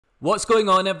What's going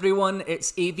on, everyone?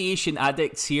 It's Aviation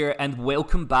Addicts here and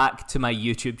welcome back to my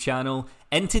YouTube channel.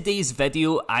 In today's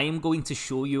video, I am going to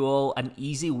show you all an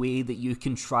easy way that you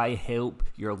can try help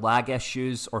your lag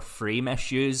issues or frame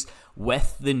issues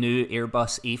with the new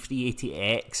Airbus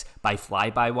A380X by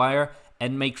FlyByWire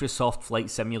in Microsoft Flight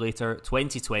Simulator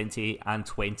 2020 and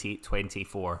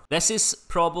 2024. This is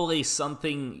probably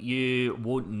something you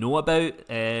won't know about.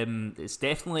 It's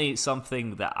definitely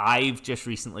something that I've just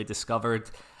recently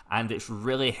discovered, and it's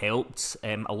really helped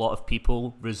a lot of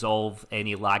people resolve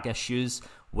any lag issues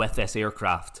with this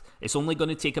aircraft. It's only going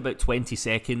to take about 20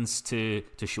 seconds to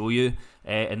show you,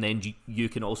 and then you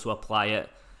can also apply it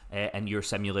in your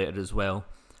simulator as well.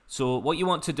 So what you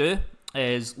want to do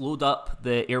is load up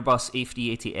the Airbus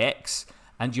A380X,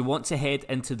 and you want to head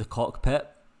into the cockpit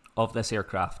of this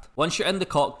aircraft. Once you're in the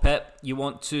cockpit, you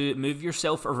want to move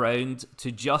yourself around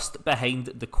to just behind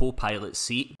the co-pilot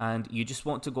seat, and you just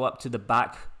want to go up to the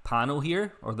back panel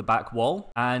here, or the back wall,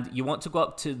 and you want to go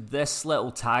up to this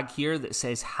little tag here that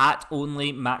says hat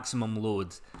only maximum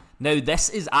load. Now this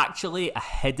is actually a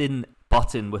hidden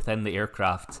button within the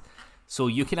aircraft, so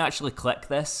you can actually click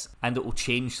this and it will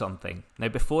change something. Now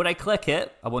before I click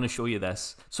it, I want to show you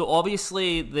this. So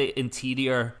obviously the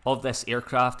interior of this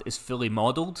aircraft is fully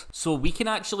modeled, so we can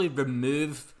actually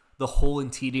remove the whole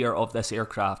interior of this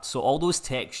aircraft. So all those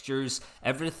textures,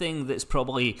 everything that's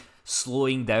probably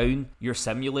slowing down your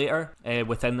simulator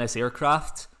within this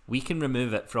aircraft, we can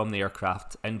remove it from the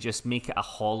aircraft and just make it a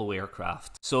hollow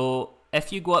aircraft. So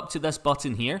if you go up to this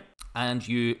button here and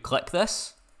you click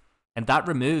this, and that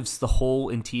removes the whole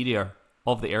interior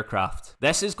of the aircraft.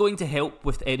 This is going to help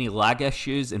with any lag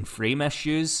issues and frame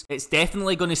issues. It's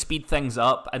definitely going to speed things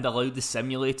up and allow the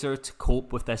simulator to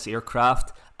cope with this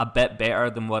aircraft a bit better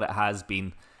than what it has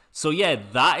been. So yeah,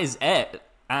 that is it.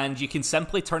 And you can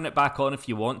simply turn it back on if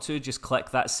you want to. Just click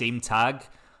that same tag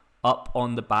up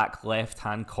on the back left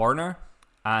hand corner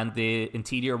and the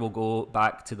interior will go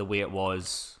back to the way it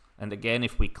was. And again,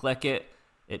 if we click it,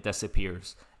 it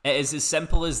disappears. It is as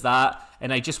simple as that,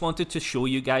 and I just wanted to show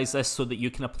you guys this so that you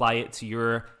can apply it to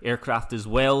your aircraft as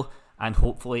well, and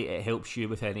hopefully it helps you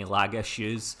with any lag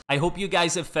issues. I hope you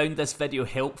guys have found this video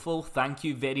helpful. Thank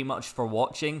you very much for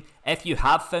watching. If you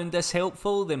have found this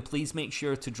helpful, then please make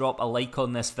sure to drop a like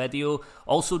on this video.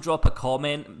 Also drop a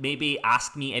comment, maybe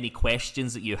ask me any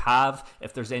questions that you have.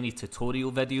 If there's any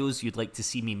tutorial videos you'd like to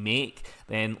see me make,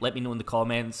 then let me know in the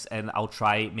comments and I'll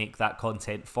try make that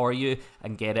content for you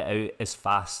and get it out as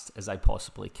fast as I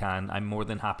possibly can. I'm more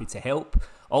than happy to help.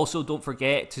 Also, don't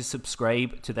forget to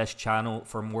subscribe to this channel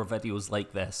for more videos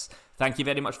like this. Thank you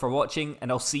very much for watching, and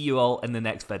I'll see you all in the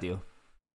next video.